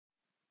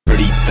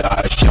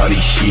shawty,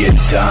 she a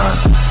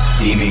dime.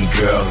 Demon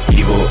girl,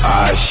 evil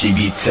eyes, she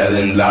be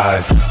telling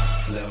lies.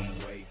 Slim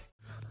waist.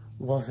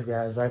 What's up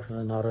guys, back with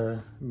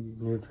another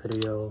new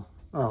video.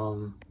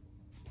 I'm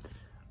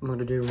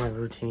gonna do my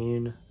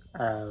routine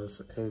as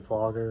a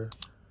vlogger.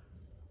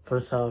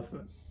 First off,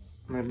 I'm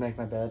gonna make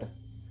my bed.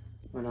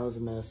 My nose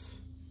is a mess.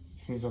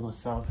 Here's all my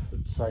stuff.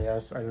 So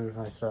yes, I move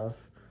my stuff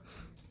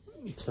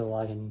so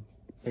I can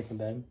make my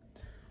bed.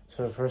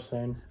 So the first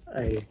thing,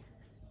 I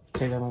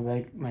take out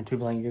my two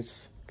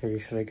blankets because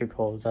usually I get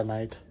cold at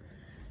night.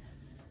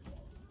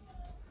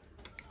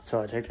 So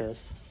I take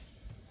this,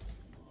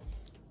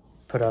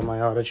 put on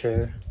my auto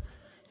chair,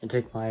 and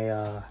take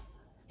my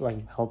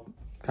kind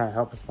of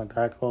help with my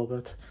back a little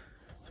bit,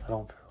 so I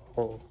don't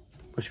feel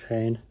much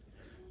pain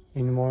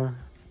anymore.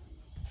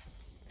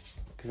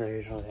 Because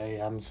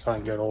I'm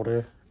starting to get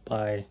older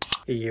by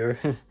a year.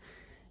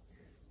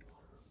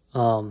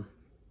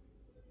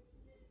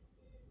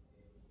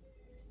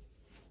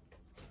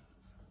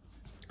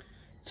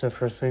 So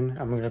first thing,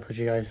 I'm gonna put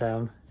you guys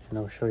down, and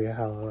I'll show you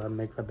how I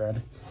make my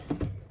bed.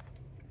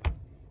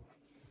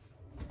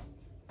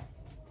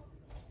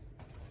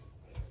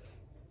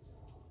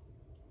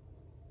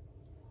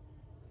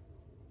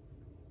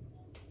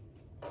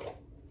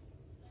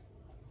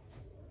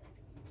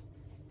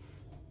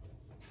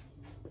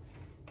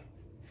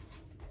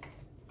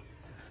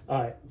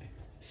 Alright,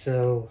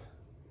 so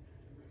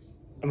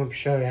I'm gonna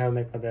show you how to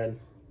make my bed.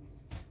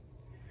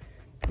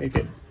 Make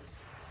it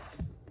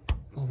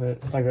a little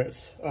bit like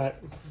this. Alright,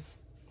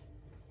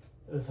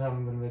 this is how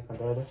I'm gonna make my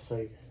bed, so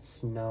you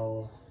guys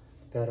know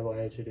a better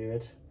way to do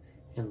it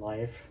in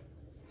life.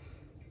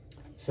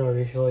 So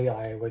usually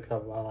I wake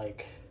up around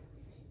like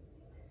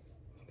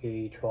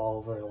maybe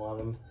 12 or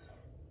 11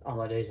 on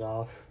my days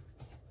off.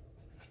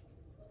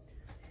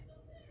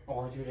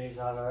 Only two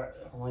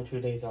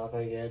days off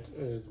I get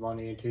is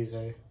Monday and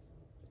Tuesday.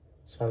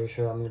 So I'm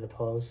sure I'm gonna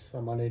post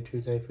on Monday and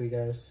Tuesday for you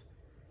guys.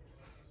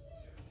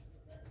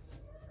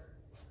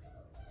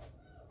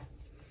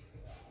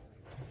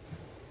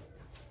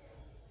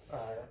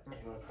 Alright, I'm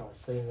gonna probably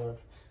save it.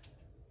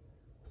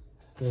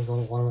 This is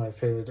one of my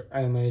favorite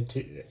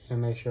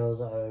anime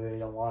shows. I really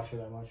don't watch it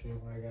that much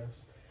anymore, I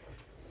guess.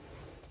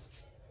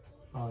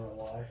 I don't know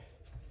why.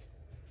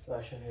 But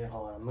actually,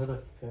 hold on, I'm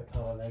gonna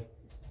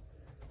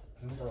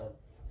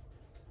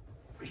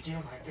redo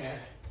my bed.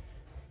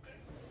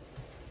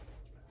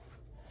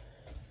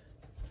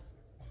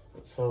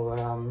 So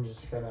I'm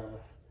just gonna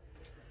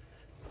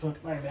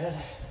put my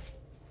bed.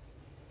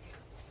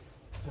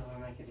 So I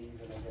make it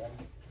even again.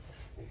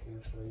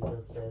 Usually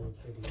this bed is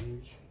pretty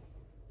huge.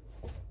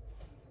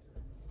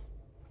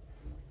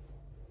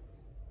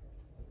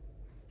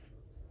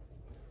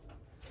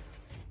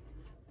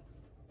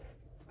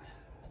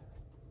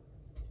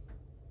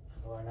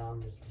 So right now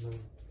I'm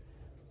just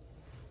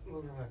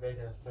moving my bed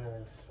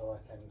upstairs so I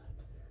can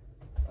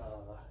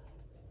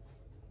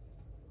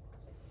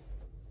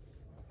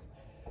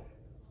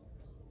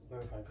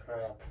move my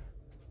crap.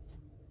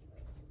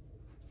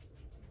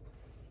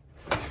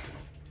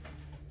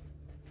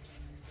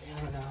 Yeah,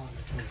 now I'm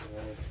just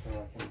moving it so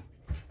I can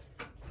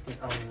get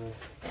under my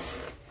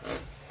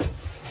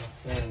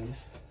thing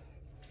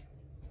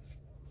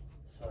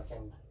so I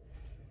can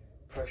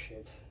push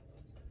it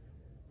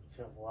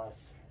to less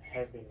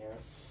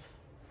heaviness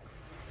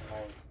than I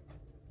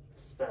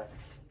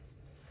expect.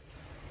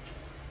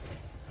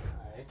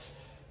 Alright,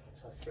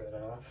 so let's get it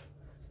off.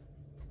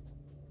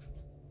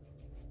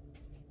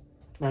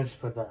 Now just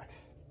put it back,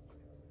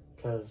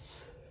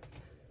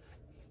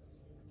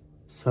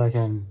 so I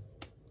can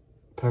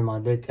put my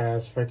big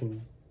ass freaking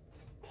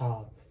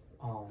top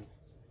on.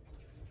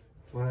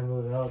 When I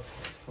move out,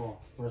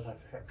 where's my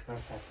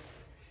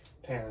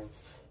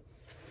parents?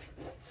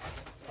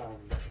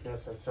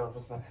 Yes, I still live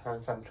with my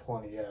parents. I'm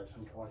 20, yes,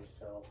 I'm 20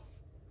 still.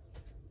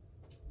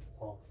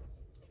 Well,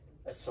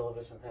 I still live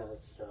with my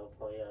parents still,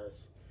 but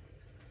yes.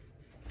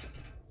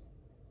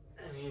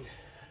 I mean,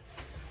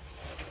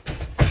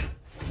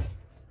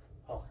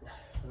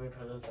 let me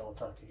put this, I'll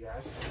talk to you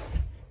guys.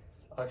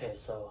 Okay,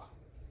 so,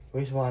 the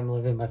reason why I'm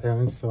living with my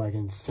parents so I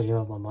can save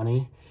up my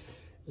money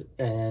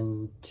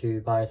and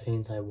to buy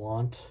things I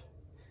want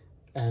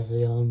as a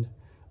young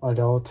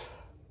adult.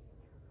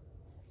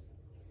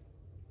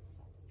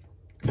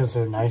 Because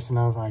they're nice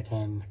enough, I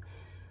can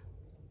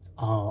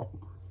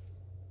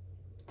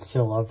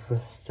still love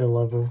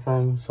with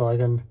them, so I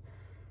can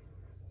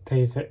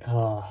pay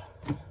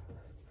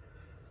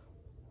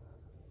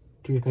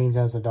do things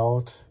as an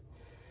adult.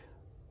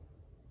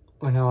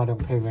 Right now I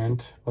don't pay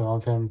rent, but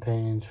all I'm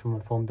paying for my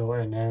phone bill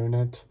and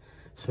internet,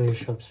 so you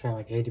should spend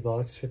like $80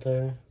 right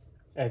there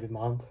every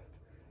month.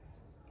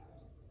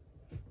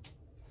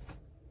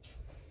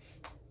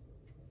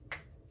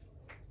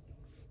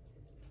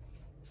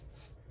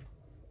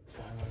 So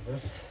I like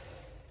this.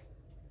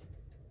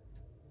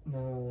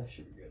 No, that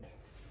should be good.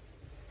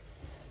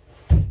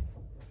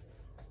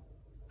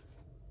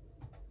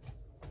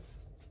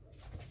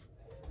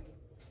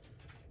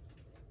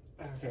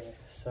 Okay,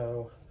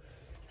 so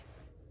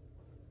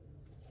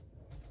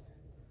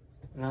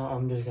now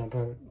I'm just gonna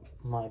put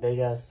my big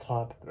ass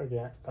top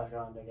again, back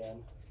on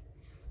again.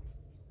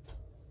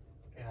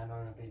 And I'm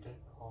gonna be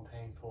all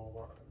painful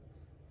work.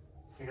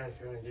 If you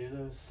guys are gonna do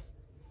this,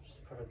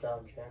 just put it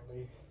down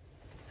gently.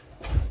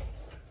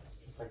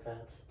 Just like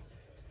that.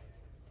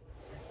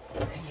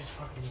 And just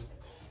fucking.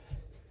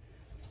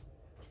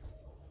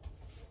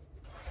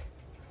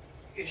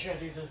 You should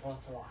do this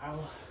once in a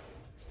while.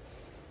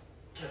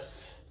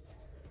 Just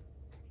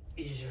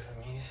easier for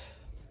me.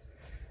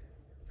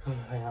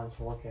 I know it's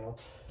a workout.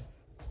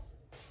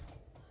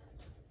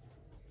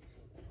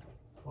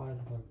 Why is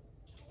one?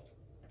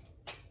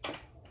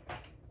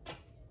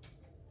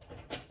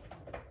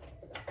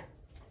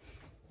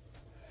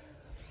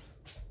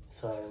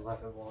 So I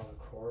left it on the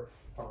court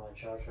on my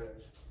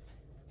chargers,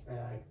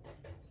 and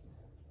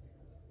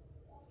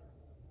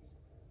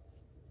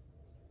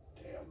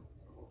damn,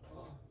 hold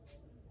on.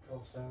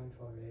 12/7,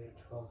 28,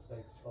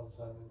 12/6,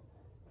 12/7,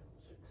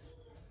 6.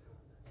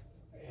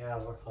 Yeah, I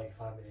work like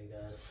 5 days,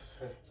 guys.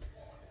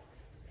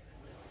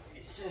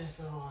 He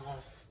says, oh,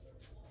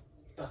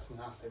 that's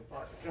nothing,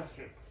 but trust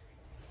me,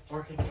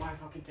 working 5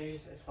 fucking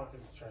days is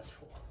fucking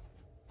stressful.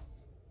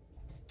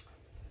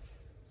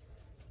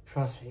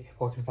 Trust me,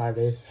 working 5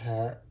 days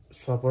at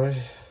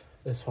Subway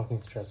is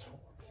fucking stressful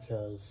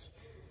because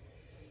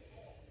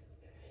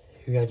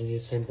you gotta do the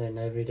same thing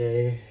every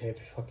day,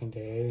 every fucking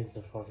day. It's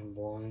fucking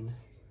boring,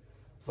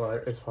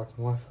 but it's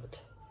fucking worth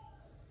it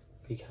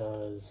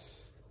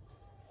because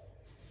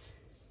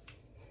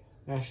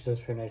actually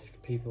there's pretty nice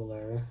people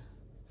there.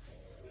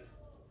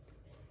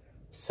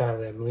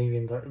 Sadly, I'm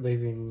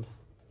leaving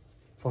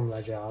from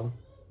that job.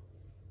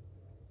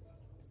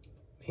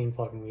 Main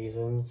fucking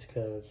reasons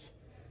because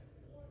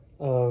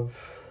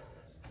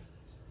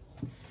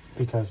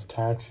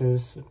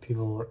taxes.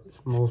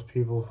 Most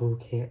people who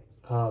can't,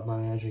 my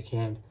manager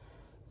can't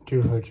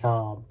do her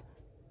job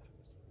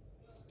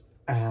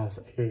as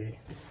a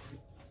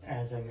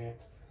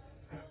manager.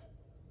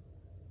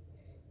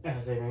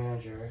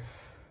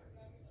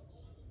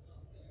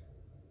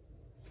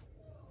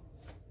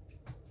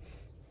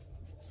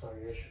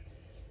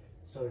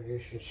 So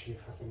usually she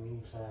fucking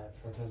leaves that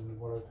for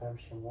whatever time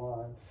she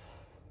wants.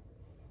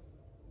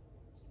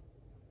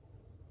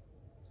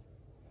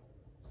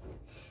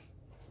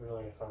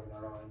 Really fucking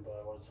annoying,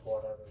 but it's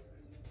whatever.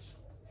 It's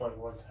like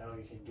what the hell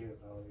you can do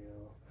about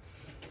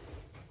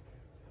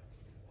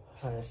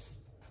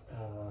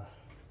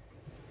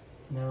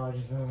now I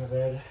just move my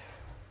bed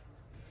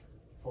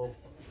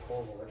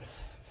forward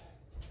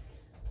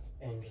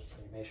and just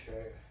like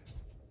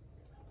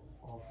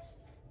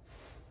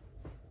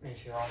make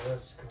sure all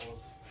this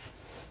goes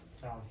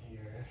down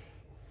here.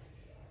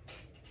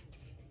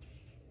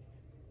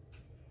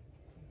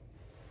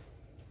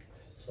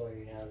 So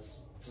he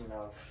has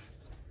enough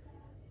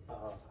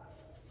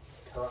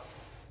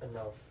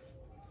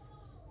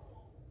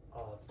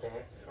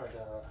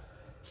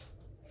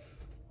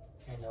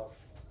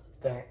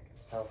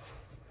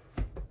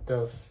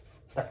this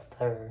back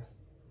there.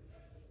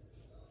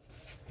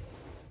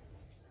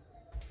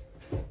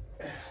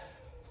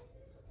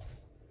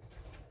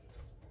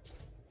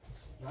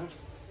 Nice.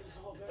 This a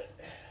little bit.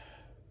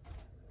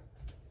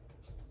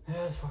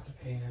 Yeah, it's fucking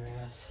pain in the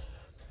ass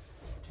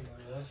to do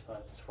this,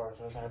 but as far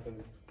as I have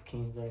been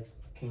kings like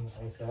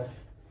that.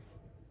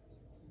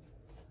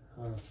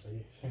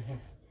 Honestly.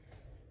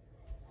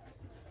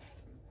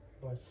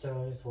 But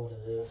still is what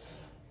it is.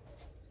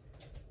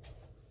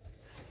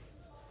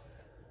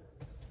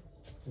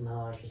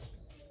 Now I just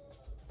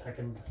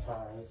picking the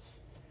size.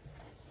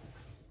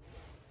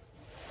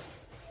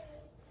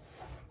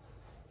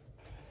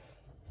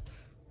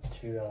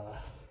 To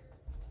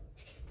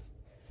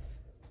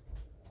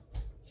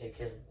make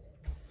it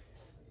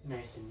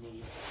nice and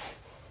neat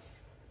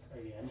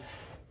again.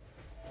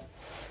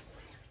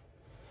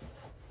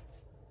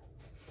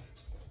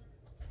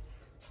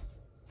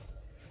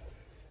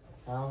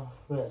 Now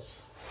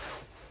this.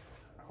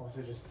 I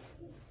also just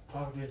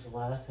probably use the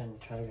lattice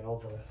and try to get all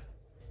the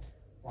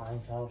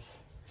lines out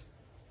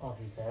of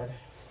the bed.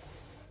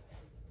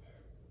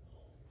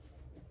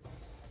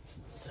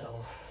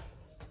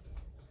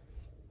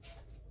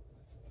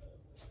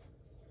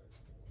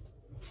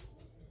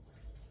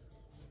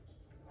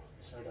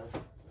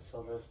 So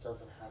this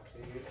doesn't have to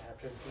do it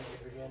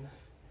again.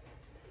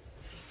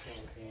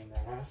 Same thing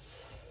as.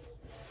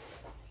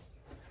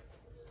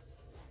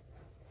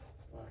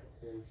 What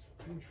is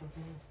pinch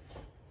fucking?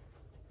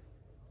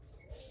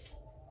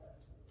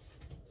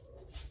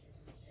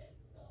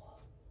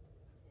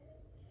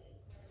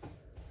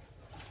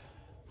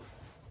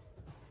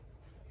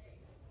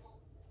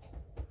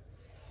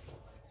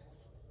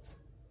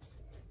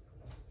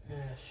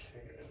 Yeah,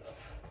 sure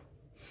enough.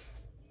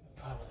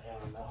 Probably I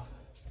don't know.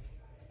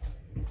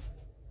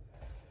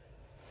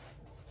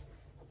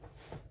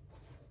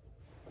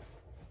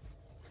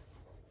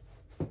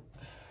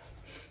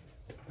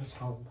 Just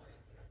home.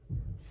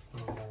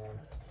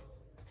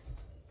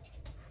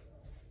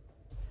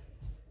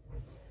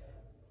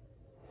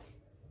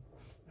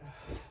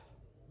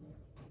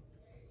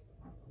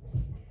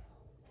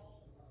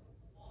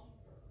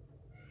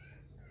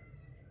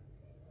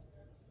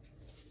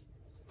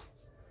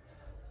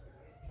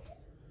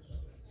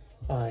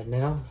 Alright,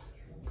 now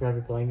grab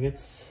your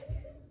blankets.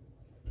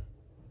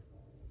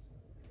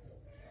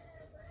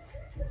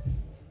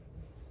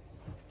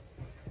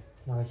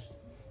 Now just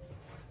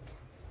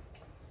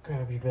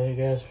grab your big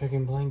ass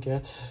freaking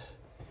blanket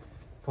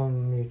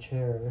from your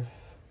chair.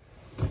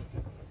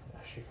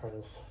 Actually,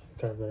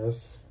 grab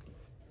this.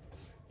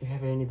 If you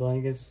have any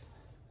blankets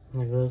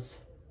like this,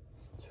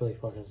 it's really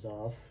fucking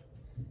soft.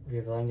 If you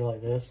have a blanket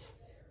like this,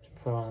 just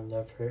put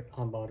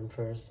on bottom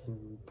first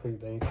and put your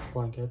big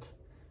blanket.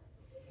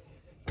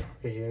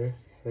 Right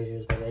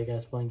here's my big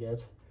ass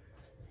blanket.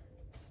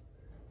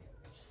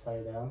 Just lay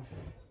it down.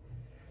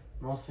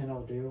 Most thing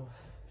I'll do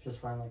is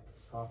just find like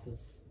the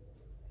softest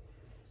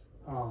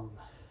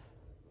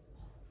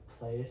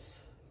place.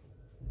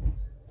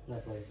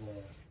 That place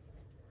there.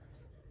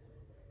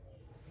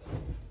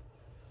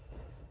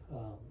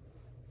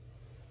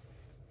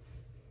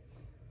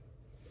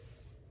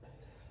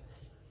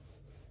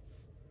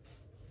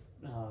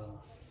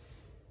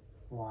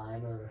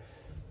 Line or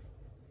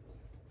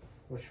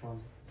which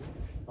one,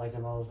 like the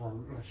most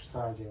on which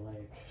side you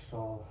like.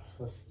 So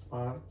this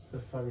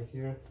side of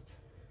here.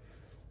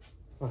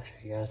 I'll show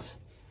you guys.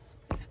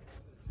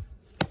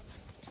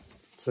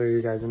 So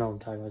you guys know what I'm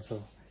talking about.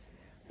 So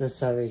this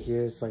side right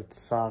here is like the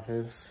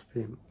softest.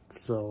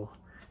 So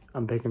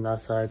I'm picking that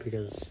side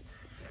because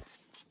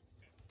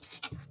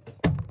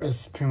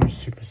it's pretty much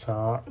super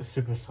soft.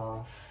 The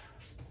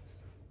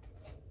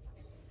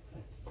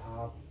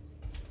top.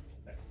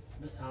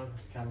 This top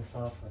is kind of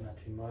soft, but not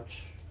too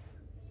much.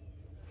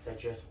 Cause I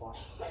just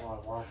washed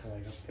it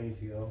like a space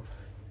ago.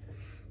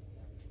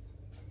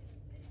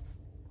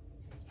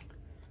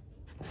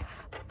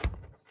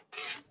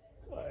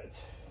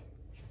 Alright.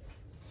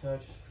 So I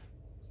just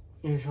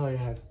usually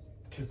have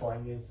 2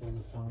 blankets in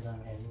the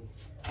summertime and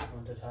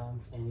wintertime,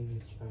 and you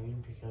can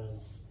spring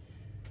because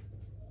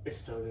it's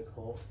still get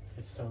cold.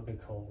 It's still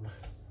get cold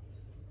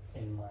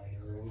in my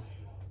room,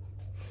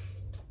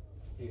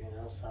 even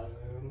outside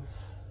the room.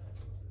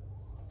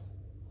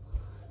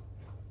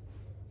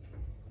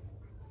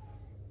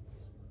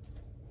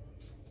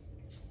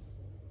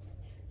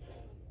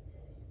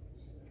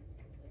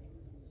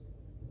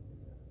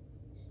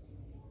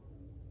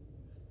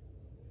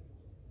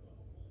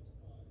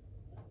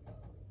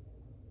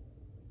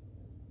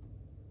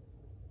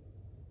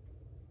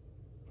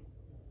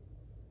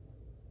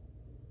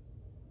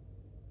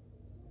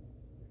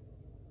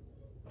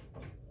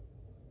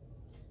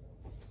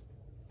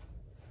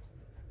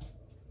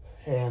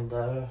 And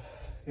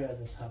yeah,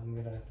 that's how I'm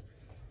gonna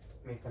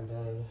make my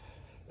bed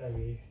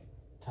every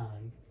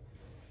time.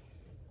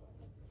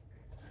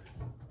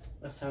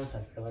 Sometimes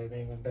I feel like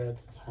making my bed,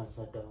 sometimes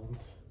I don't.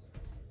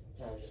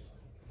 And I just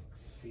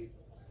sleep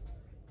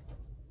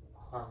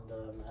on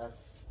the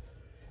mess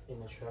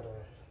and I try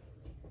to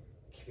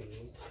keep it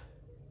neat.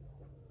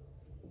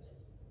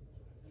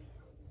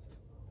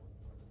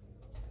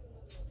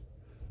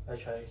 I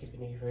try to keep it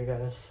neat for you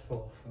guys,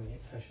 well, for me,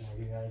 especially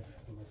for you guys,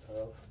 for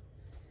myself.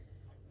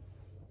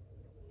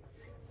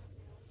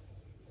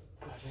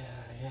 But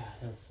yeah,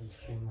 this is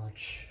pretty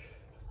much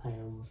I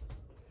am.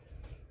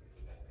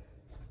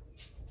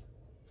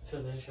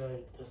 So this is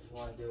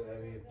what I do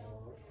every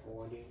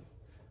morning,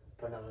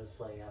 but now it's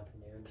like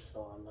afternoon,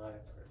 so I'm not.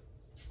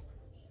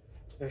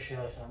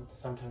 Usually,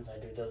 sometimes I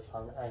do this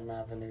on an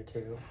afternoon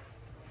too.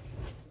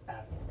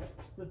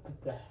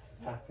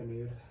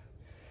 Afternoon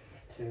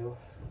too.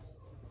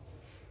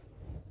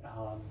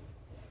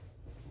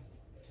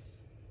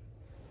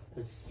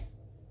 It's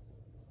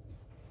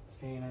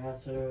being an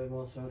answer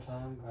most of the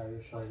time. I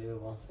usually do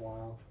it once in a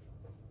while,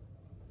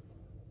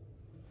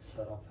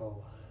 so I don't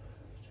feel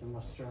too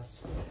much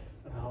stress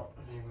about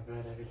making my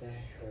bed every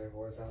day or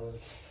work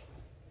hours.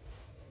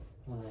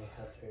 When I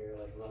have to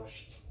like rush,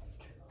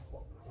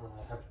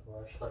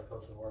 like go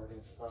to work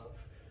and stuff.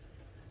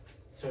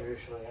 So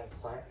usually I have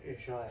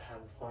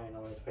a plan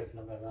always waking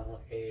up at around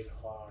like 8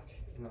 o'clock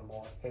in the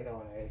morning, 8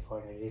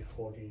 o'clock,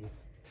 8:40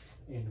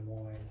 in the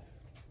morning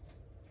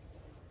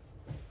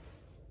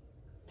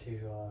to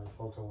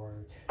go to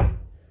work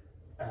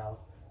out.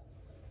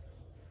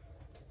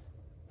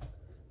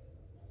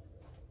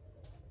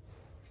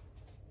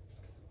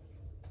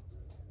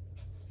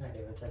 I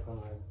didn't take my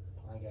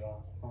blanket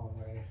off all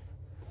the way.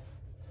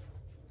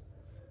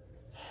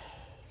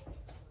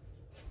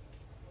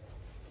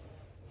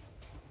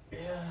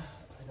 Yeah,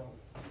 I don't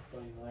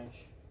really like.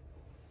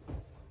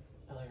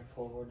 I like it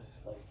forward.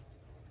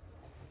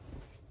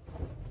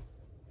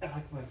 I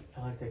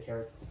like the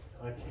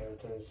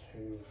characters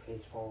who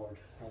face forward.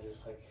 I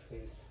just like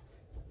face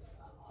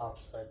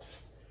opposite.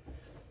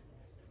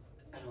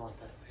 I don't like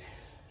that way.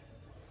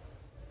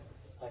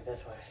 Like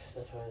this way.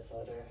 This way is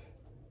better.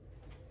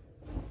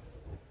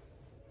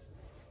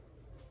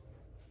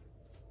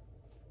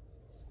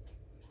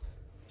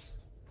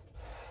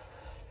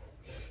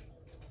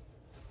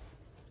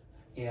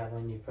 Yeah, I'm a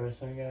new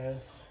person,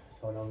 guys,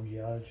 so don't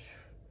judge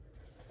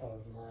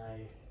of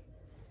my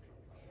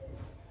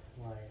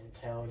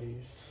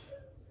mentalities.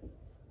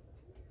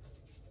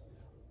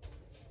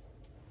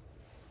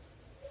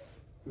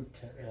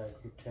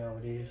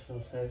 Brutalities, so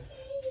say.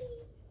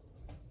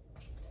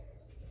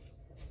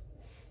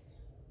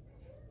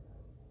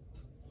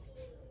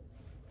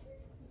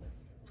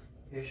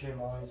 usually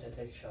mornings I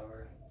take a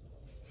shower.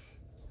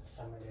 This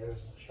time I do is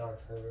shower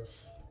first.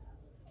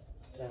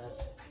 Then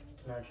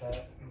I try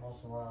once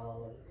in a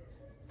while,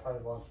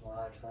 probably once in a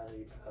while I try to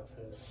eat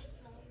breakfast.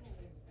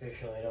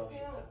 Usually I don't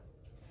eat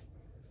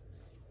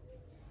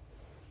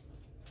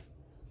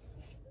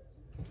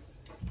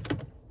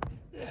that.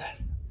 Yeah,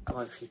 on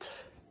my feet.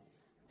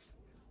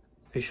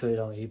 Usually I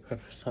don't eat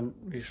breakfast.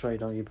 Usually I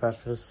don't eat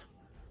breakfast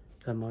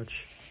that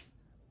much.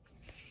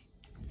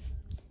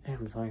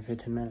 Damn, it's only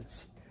 15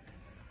 minutes.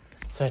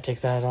 So I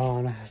take that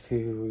on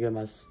to get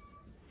my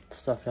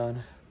stuff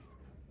done.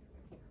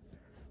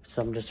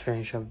 So I'm just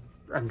finishing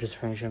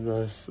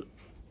the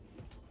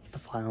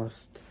final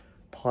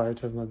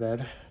part of my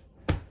bed.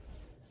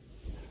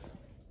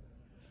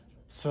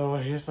 So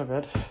here's my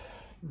bed.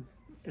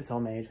 It's all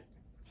made.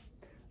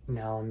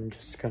 Now I'm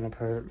just gonna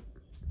put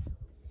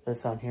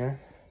this on here.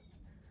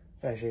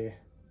 Actually,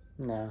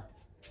 no.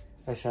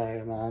 Actually,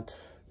 I'm not.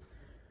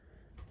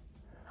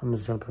 I'm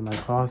just gonna put my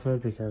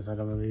closet because I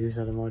don't really use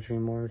it much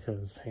anymore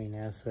because it's paying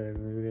ass to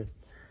move it.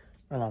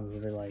 And I'm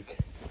really like,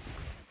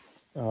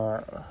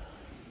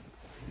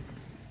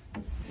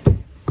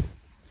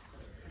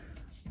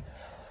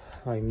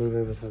 move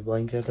it with a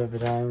blanket every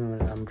time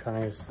when I'm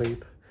trying to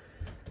sleep.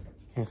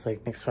 And it's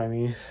like next by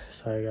me,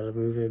 so I gotta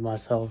move it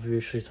myself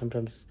usually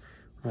sometimes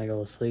when I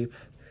go to sleep.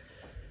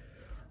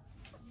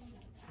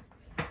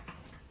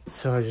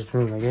 So I just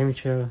moved my gaming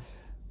chair.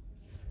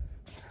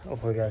 I'll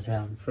put you guys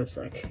down for a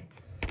sec.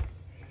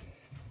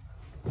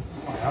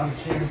 My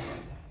armchair.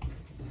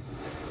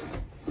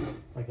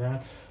 Like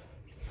that.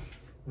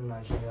 And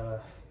I just gotta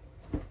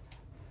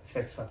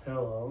fix my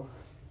pillow.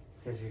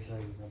 Because usually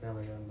my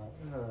pillow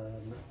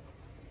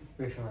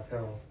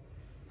pillow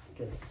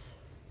gets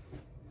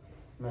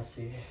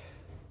messy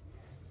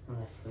when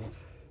I sleep.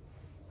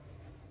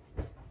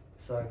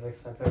 So I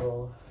fix my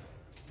pillow.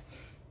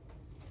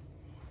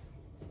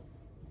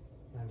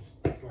 And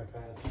just like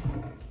that.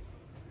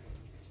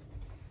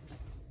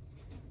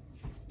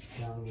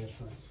 Now I'm just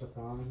gonna slip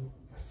on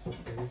my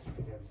slippers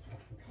because it's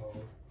fucking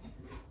cold.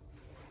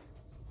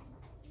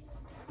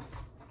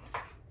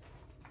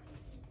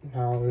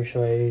 Now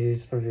usually I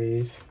use for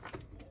these.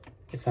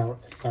 It's not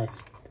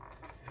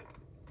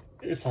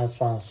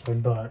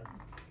sponsored, but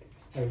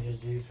I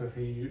just use for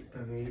these.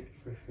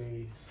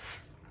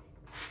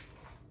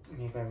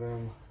 Make my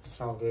room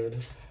smell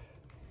good.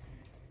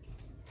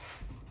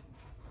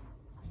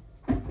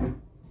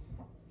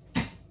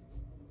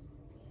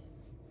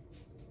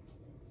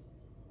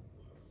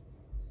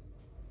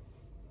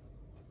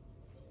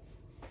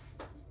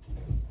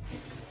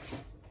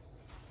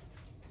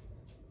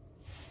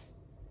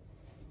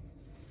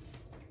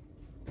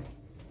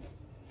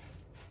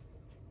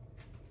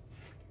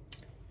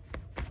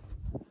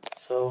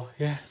 So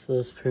yeah, so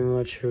that's pretty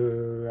much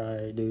what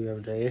I do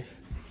every day.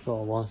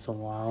 Well, once in a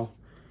while,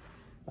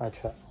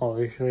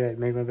 usually I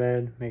make my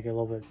bed, make it a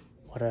little bit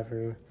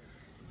whatever.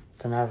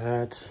 Then after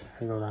that,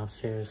 I go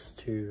downstairs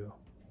to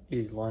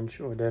eat lunch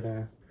or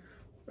dinner,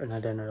 or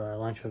not dinner, or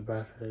lunch or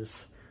breakfast.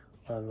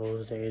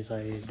 Those days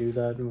I do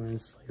that when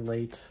it's like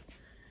late.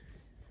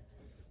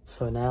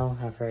 So now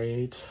after I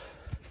eat,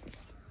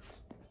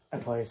 I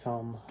play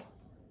some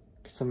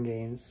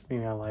games.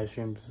 Maybe I live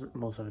stream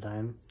most of the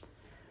time.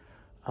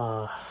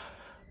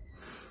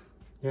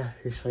 Yeah,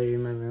 usually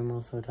in my room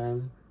most of the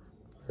time.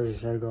 Or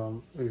usually I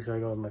go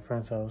to my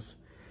friend's house.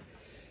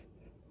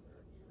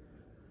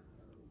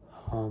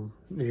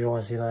 If you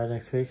want to see that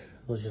next week,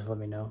 just let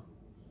me know.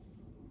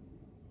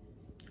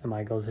 I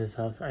might go to his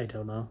house, I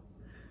don't know.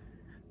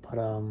 But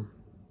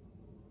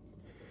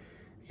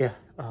yeah,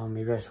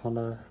 you guys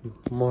want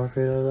more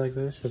videos like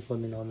this, just let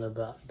me know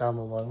down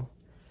below.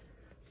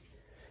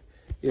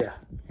 Yeah,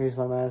 here's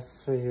my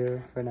mess right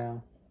here for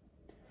now.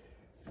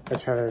 I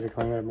try to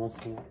clean it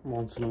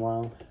once in a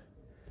while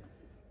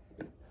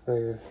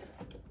for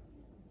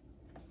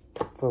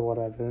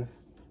whatever.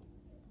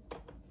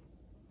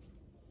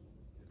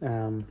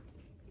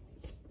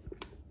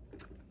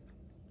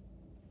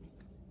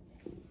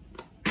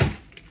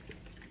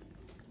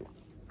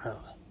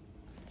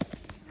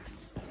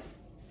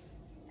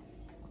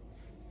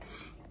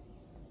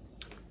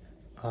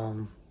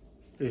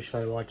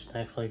 Usually I watch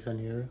Netflix on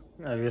here.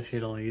 I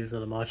usually don't use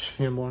it much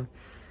anymore.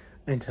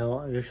 Until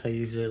I usually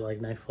use it like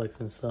Netflix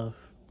and stuff.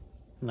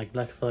 Like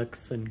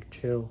Netflix and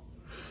chill.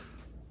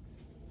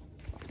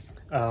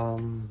 I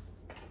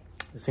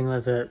think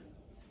that's it.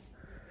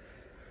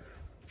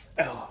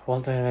 Oh,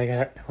 one thing I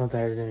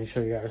didn't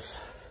show you guys.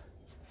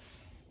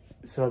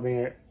 So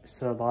I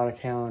bought a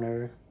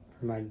calendar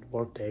for my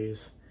work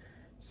days.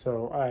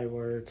 So I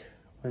work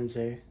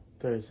Wednesday,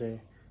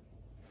 Thursday,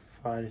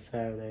 Friday,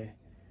 Saturday,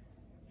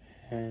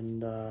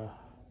 and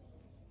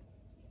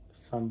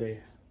Sunday.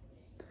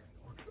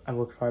 I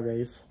work 5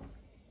 days.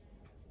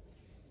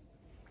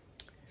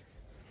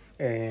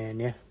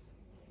 And yeah.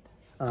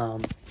 I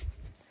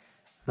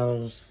know it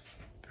was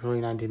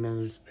really 19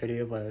 minutes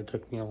video, but it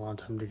took me a long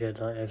time to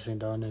get everything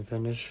done and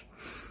finish.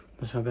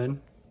 That's my bed.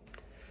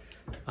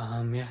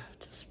 Yeah,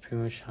 that's pretty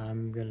much what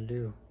I'm gonna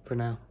do for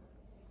now.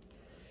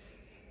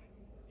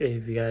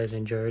 if you guys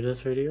enjoyed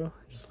this video,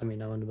 just let me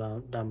know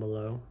down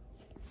below.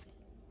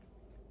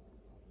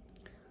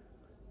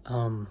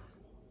 I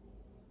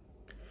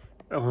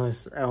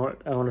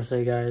want to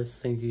say, guys,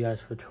 thank you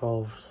guys for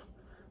 12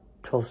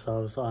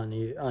 subs on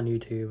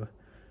YouTube.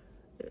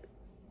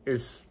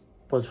 It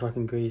was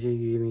fucking crazy.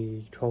 You gave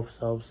me 12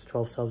 subs.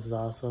 12 subs is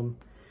awesome.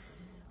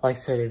 Like I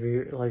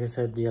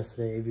said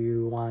yesterday, if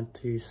you want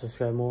to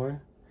subscribe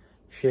more,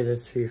 share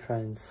this to your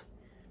friends.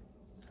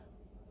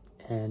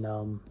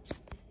 And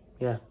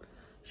yeah,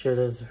 share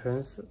this to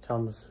friends. Tell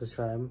them to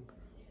subscribe.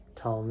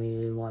 Tell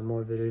me you want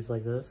more videos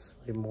like this,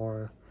 like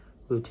more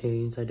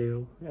routines I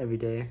do every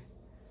day,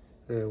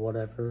 or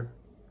whatever.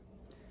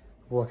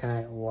 What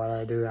I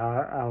do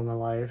out of my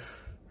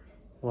life,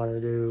 what I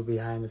do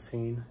behind the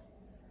scene.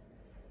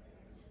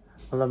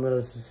 Well, I'm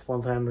gonna just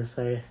one time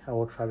say I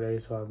work 5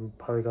 days, so I'm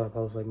probably gonna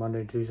post like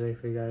Monday and Tuesday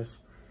for you guys.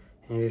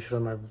 And usually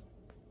on my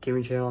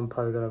gaming channel, I'm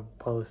probably gonna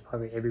post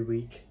every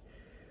week.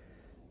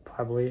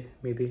 Probably,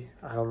 maybe,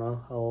 I don't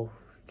know. I'll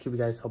keep you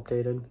guys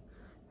updated.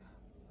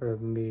 Or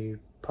maybe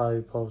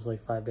probably post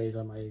like 5 days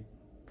on my,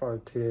 or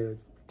 2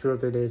 or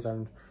 3 days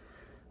on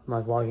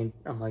my vlogging,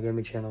 on my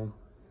gaming channel.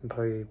 And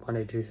probably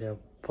Monday, Tuesday I'll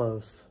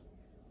post,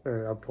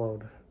 or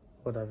upload,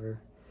 whatever,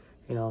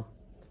 you know.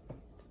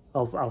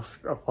 I'll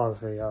probably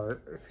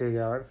figure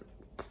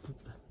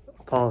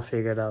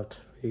it out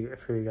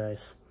for you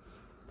guys.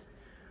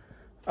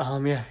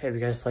 Yeah, if you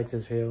guys like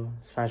this video,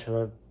 smash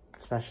the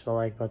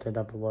like button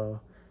down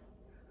below.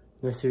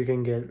 Let's see if we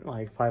can get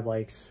like 5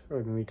 likes,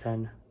 or maybe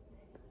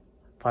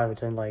 5 or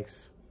 10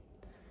 likes.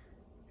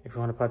 If you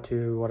want to part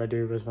 2 what I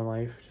do with my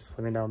life, just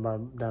let me know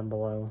down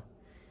below.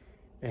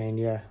 And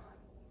yeah,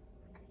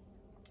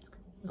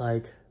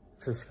 like,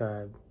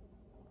 subscribe.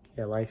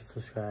 Yeah, like,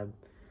 subscribe,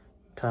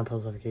 turn on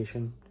post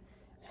notification,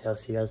 and I'll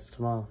see you guys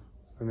tomorrow,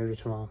 or maybe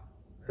tomorrow,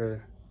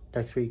 or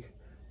next week.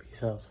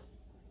 Peace out.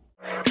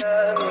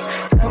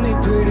 Tell me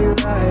pretty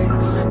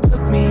lies,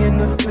 look me in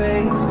the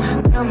face,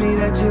 tell me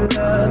that you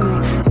love me,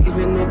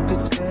 even if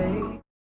it's fake.